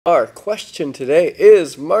Our question today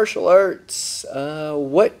is martial arts.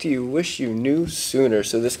 What do you wish you knew sooner?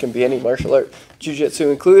 So this can be any martial art, jiu-jitsu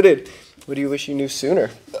included. What do you wish you knew sooner?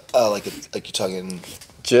 Like you're talking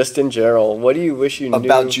Just in general, what do you wish you knew?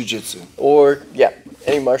 about jujitsu. Or, yeah,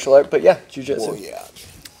 any martial art, but yeah, jiu-jitsu. Oh yeah.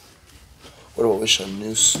 What do I wish I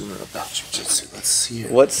knew sooner about jujitsu? Let's see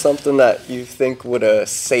here. What's something that you think would have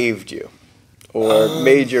saved you? Or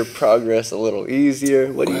made your progress a little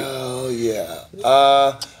easier? What do you... Well, yeah.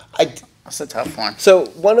 That's a tough one. So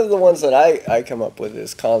one of the ones that I come up with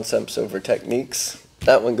is concepts over techniques.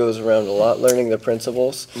 That one goes around a lot, learning the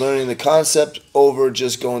principles. Learning the concept over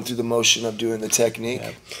just going through the motion of doing the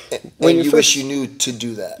technique. Yeah. When you wish you knew to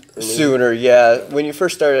do that earlier. Sooner, yeah. When you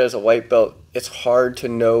first started as a white belt, it's hard to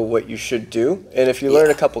know what you should do. And if you learn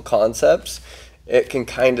a couple concepts, it can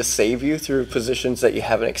kind of save you through positions that you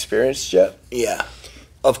haven't experienced yet. Yeah,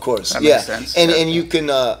 of course. That yeah, makes sense. And you can.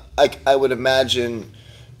 I would imagine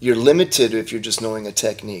you're limited if you're just knowing a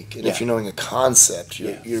technique, and if you're knowing a concept,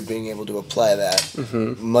 you're being able to apply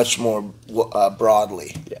that much more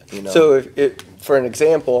broadly. Yeah. You know. So for an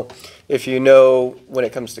example, if you know when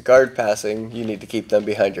it comes to guard passing, you need to keep them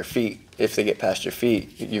behind your feet. If they get past your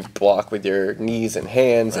feet, you block with your knees and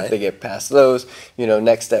hands. Right. If they get past those,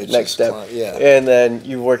 next step, and then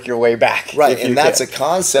you work your way back. Right, and that's a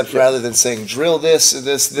concept rather than saying drill this,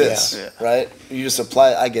 right? You just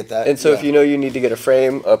apply it. I get that. And so if you know you need to get a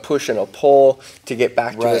frame, a push, and a pull to get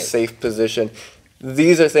back to a safe position,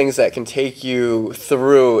 these are things that can take you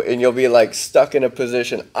through, and you'll be like stuck in a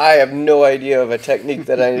position. I have no idea of a technique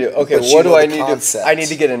that I need to do. Okay, what do I need to do? I need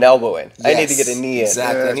to get an elbow in. Yes, I need to get a knee in.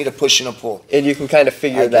 Exactly. I need a push and a pull. And you can kind of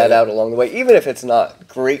figure that out along the way. Even if it's not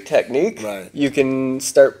great technique, you can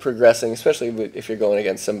start progressing, especially if you're going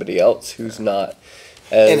against somebody else who's not.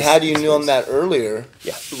 And had you known that earlier,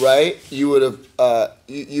 right, you would have,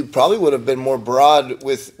 you probably would have been more broad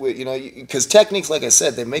with because techniques, like I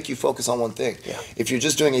said, they make you focus on one thing. Yeah. If you're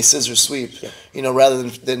just doing a scissor sweep, rather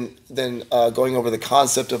than going over the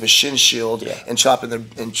concept of a shin shield and chopping them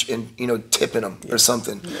and tipping them or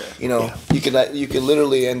something, you could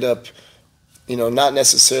literally end up, not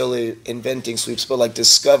necessarily inventing sweeps, but like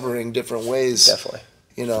discovering different ways. Definitely.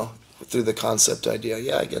 Through the concept idea.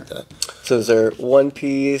 Yeah, I get that. So is there one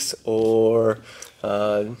piece or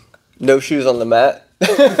no shoes on the mat?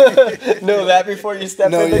 Know that before you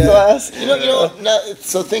step into class?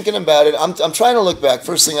 So thinking about it, I'm trying to look back.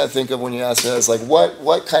 First thing I think of when you ask me that is like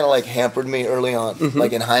what kind of like hampered me early on,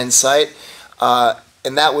 like in hindsight,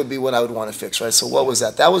 and that would be what I would want to fix, right? So what was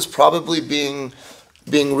that? That was probably being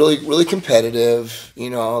really, really competitive,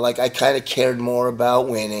 like I kind of cared more about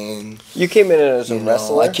winning. You came in as a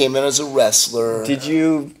wrestler? I came in as a wrestler. Did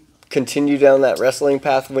you continue down that wrestling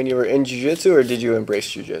path when you were in jiu-jitsu, or did you embrace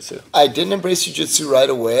jiu-jitsu? I didn't embrace jiu-jitsu right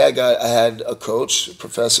away. I had a coach, a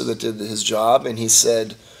professor that did his job, and he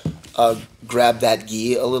said, grab that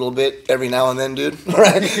gi a little bit every now and then, dude.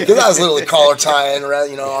 Right? Because I was literally collar tying,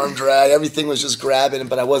 arm drag, everything was just grabbing,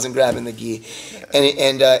 but I wasn't grabbing the gi.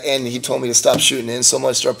 And he told me to stop shooting in so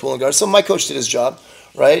much, start pulling guard. So my coach did his job,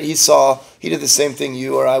 right? He did the same thing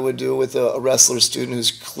you or I would do with a wrestler student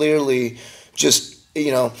who's clearly just,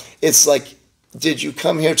 it's like, did you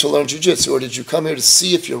come here to learn jiu-jitsu, or did you come here to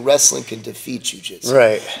see if your wrestling can defeat jiu-jitsu?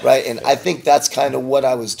 Right. And I think that's kind of what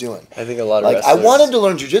I was doing. I think a lot of I wanted to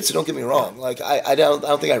learn jiu-jitsu, don't get me wrong. Like I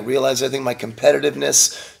don't think I realized. I think my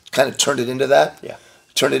competitiveness kind of turned it into that. Yeah.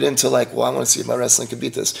 Turned it into like, well, I want to see if my wrestling can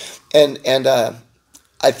beat this. And I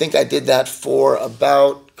think I did that for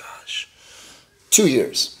about 2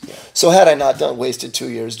 years. Yeah. So had I not wasted 2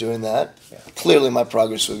 years doing that, clearly my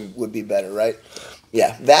progress would be better, right?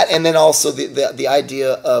 Yeah, that, and then also the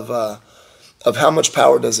idea of how much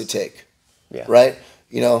power does it take, right?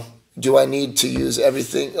 Do I need to use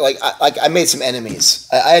everything? Like I made some enemies.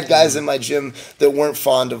 I had guys in my gym that weren't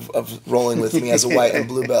fond of rolling with me as a white and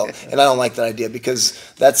blue belt, and I don't like that idea because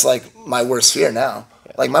that's like my worst fear now.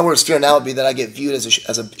 Like my worst fear now would be that I get viewed as a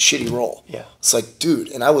shitty roll. Yeah, it's like,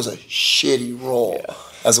 dude, and I was a shitty roll. Yeah.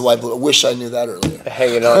 As a white blue, I wish I knew that earlier.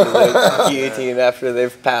 Hanging on to the guillotine after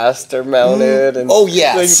they've passed or mounted, and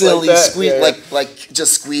silly like squeeze, like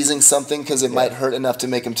just squeezing something because it might hurt enough to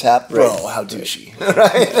make him tap. Bro, how douchey!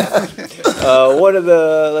 Right? What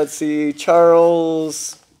are let's see,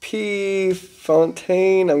 Charles P.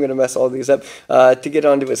 Fontaine. I'm gonna mess all these up. To get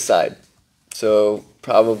onto his side, so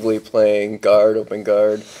probably playing guard, open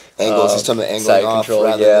guard. Angles, he's talking about angling off control,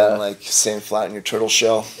 rather than like staying flat in your turtle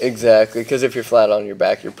shell. Exactly, because if you're flat on your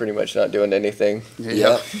back, you're pretty much not doing anything.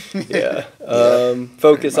 Focus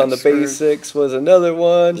on the basics was another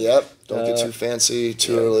one. Yep, don't get too fancy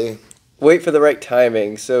too early. Wait for the right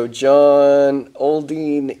timing. So John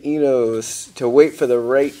Oldine Enos, to wait for the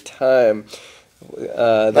right time.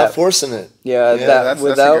 Not forcing it. Yeah, that's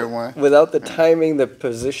a good one. Without the timing, the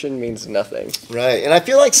position means nothing. Right, and I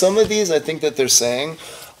feel like some of these, I think that they're saying,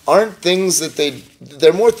 aren't things that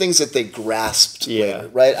they're more things that they grasped later,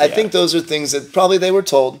 right? I think those are things that probably they were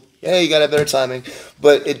told, hey, you got to have better timing,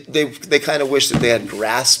 but they kind of wish that they had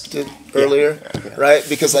grasped it earlier, right?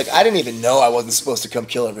 Because like I didn't even know I wasn't supposed to come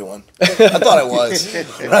kill everyone. I thought I was,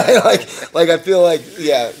 right? Like I feel like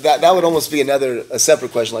that would almost be a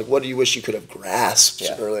separate question. Like, what do you wish you could have grasped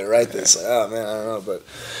earlier, right? This, like, oh man, I don't know, but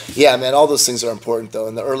yeah, man, all those things are important though,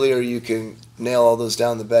 and the earlier you can nail all those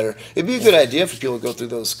down, the better. It'd be a good idea for people to go through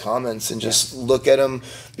those comments and just look at them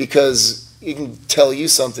because it can tell you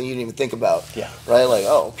something you didn't even think about. Yeah. Right? Like,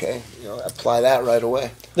 oh, okay. Apply that right away.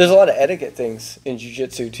 There's a lot of etiquette things in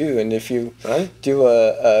jiu-jitsu too, and if you do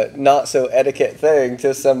a not so etiquette thing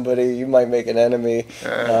to somebody, you might make an enemy.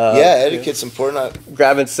 Etiquette's important.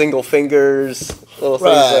 Grabbing single fingers, little things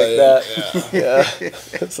like that.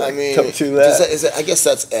 It's like, I mean, don't do that. I guess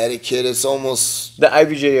that's etiquette. It's almost the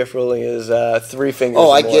IBJJF ruling is 3 fingers.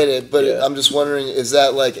 Oh, I get it, but I'm just wondering: is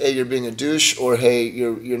that like, hey, you're being a douche, or hey,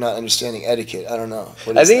 you're not understanding etiquette? I don't know.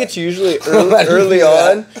 I think it's usually early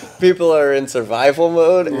on. People are in survival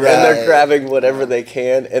mode, and they're grabbing whatever they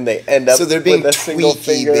can, and they end up. So they're being with a single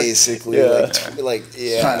finger, basically. Trying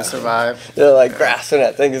to survive. They're like grasping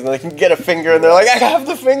at things, and they can get a finger, and they're like, I have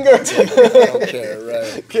the finger. I don't care,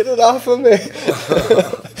 right? Get it off of me.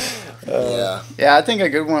 Yeah, I think a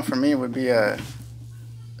good one for me would be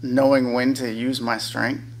knowing when to use my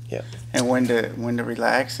strength. Yeah. And when to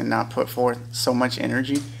relax and not put forth so much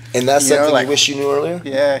energy. And that's something you wish you knew earlier?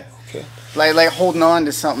 Yeah. Okay. Like holding on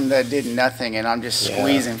to something that did nothing and I'm just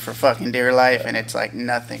squeezing for fucking dear life and it's like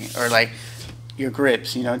nothing. Or like your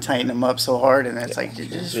grips, tighten them up so hard and it's like,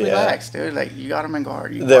 just relax, dude. Like you got them in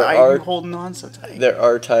guard. Why are you holding on so tight? There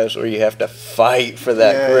are times where you have to fight for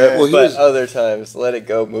that grip, but other times, let it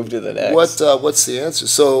go, move to the next. What's the answer?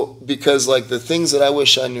 So, because like the things that I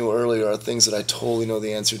wish I knew earlier are things that I totally know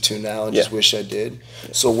the answer to now and just wish I did.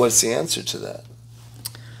 So what's the answer to that?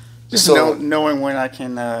 Just knowing when I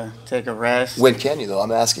can take a rest. When can you though?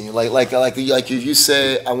 I'm asking you. Like if you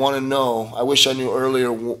say, I want to know. I wish I knew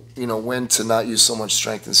earlier. When to not use so much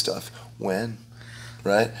strength and stuff. When,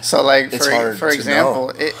 right? So like for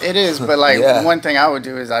example, it is. But like one thing I would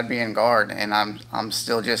do is I'd be in guard and I'm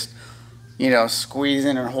still just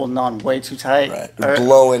squeezing or holding on way too tight. Right.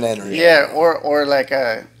 Blowing energy. Yeah, or like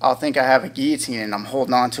I'll think I have a guillotine and I'm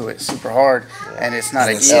holding on to it super hard and it's not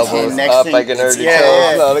a guillotine. Next thing,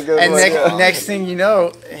 next thing you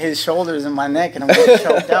know, his shoulder's in my neck and I'm getting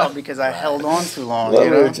choked out because I held on too long. What we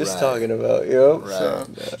were just talking about,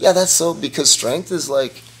 that's so because strength is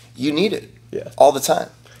like you need it all the time.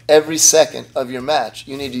 Every second of your match,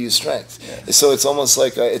 you need to use strength. Yeah. So it's almost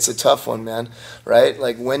like it's a tough one, man, right?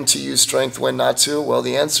 Like when to use strength, when not to? Well,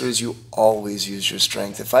 the answer is you always use your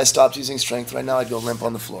strength. If I stopped using strength right now, I'd go limp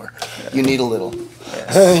on the floor. Yeah. You need a little.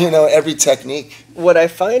 Yeah. Every technique. What I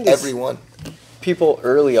find is everyone. People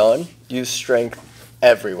early on use strength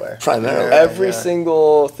everywhere. Primarily. Every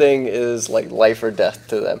single thing is like life or death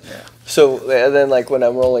to them. Yeah. So, and then like when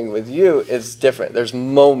I'm rolling with you, it's different. There's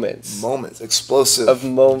moments. Explosive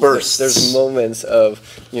bursts. There's moments of,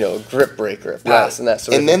 grip breaker, pass, and that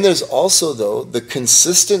sort of thing. And then there's also, though, the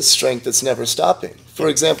consistent strength that's never stopping. For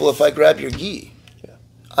example, if I grab your gi,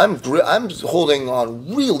 I'm holding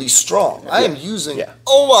on really strong. I am using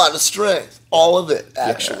a lot of strength. All of it,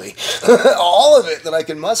 actually. All of it that I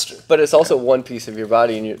can muster. But it's also one piece of your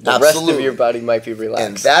body, and the rest of your body might be relaxed.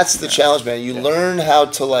 And that's the challenge, man. You learn how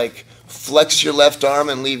to, flex your left arm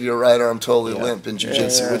and leave your right arm totally limp in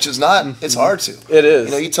jiu-jitsu, which is not, it's hard to. It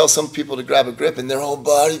is. You tell some people to grab a grip, and their whole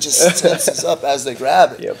body just tenses up as they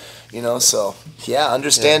grab it. Yep. So,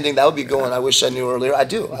 understanding, that would be going, I wish I knew earlier. I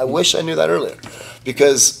do. I wish I knew that earlier.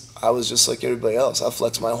 Because I was just like everybody else. I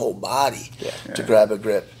flex my whole body to grab a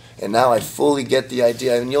grip. And now I fully get the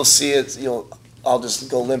idea, and you'll see it. I'll just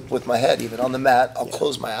go limp with my head, even on the mat. I'll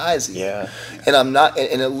close my eyes, even. And I'm not.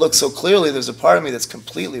 And it looks so clearly. There's a part of me that's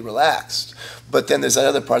completely relaxed, but then there's that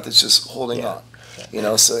other part that's just holding on.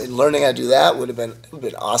 So learning how to do that would have been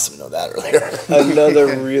awesome to know that earlier. Another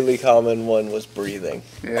really common one was breathing.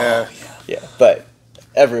 But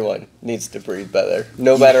everyone needs to breathe better,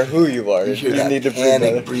 no matter who you are. You need to breathe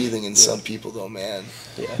better. Breathing in some people, though, man.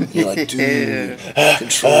 You're like, dude,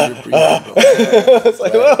 control your breathing, bro. It's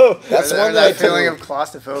like, whoa. That's one that feeling of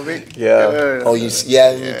claustrophobic.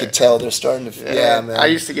 You could tell they're starting to. Man. I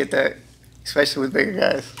used to get that, especially with bigger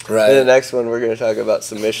guys. Right. In the next one, we're going to talk about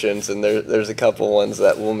submissions, and there's a couple ones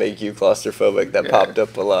that will make you claustrophobic that popped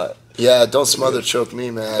up a lot. Yeah, don't smother choke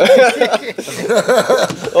me, man.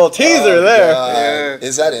 Well, teaser there. Yeah.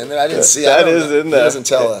 Is that in there? I didn't see it. That is in there. He doesn't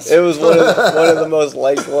tell us. It was one of the most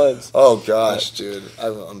liked ones. Oh, gosh, dude.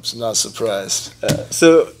 I'm not surprised.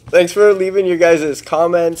 So thanks for leaving your guys'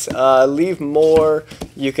 comments. Leave more.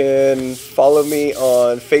 You can follow me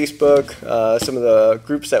on Facebook, some of the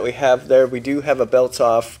groups that we have there. We do have a Belts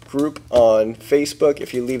Off group on Facebook.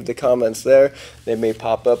 If you leave the comments there, they may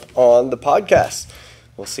pop up on the podcast.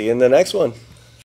 We'll see you in the next one.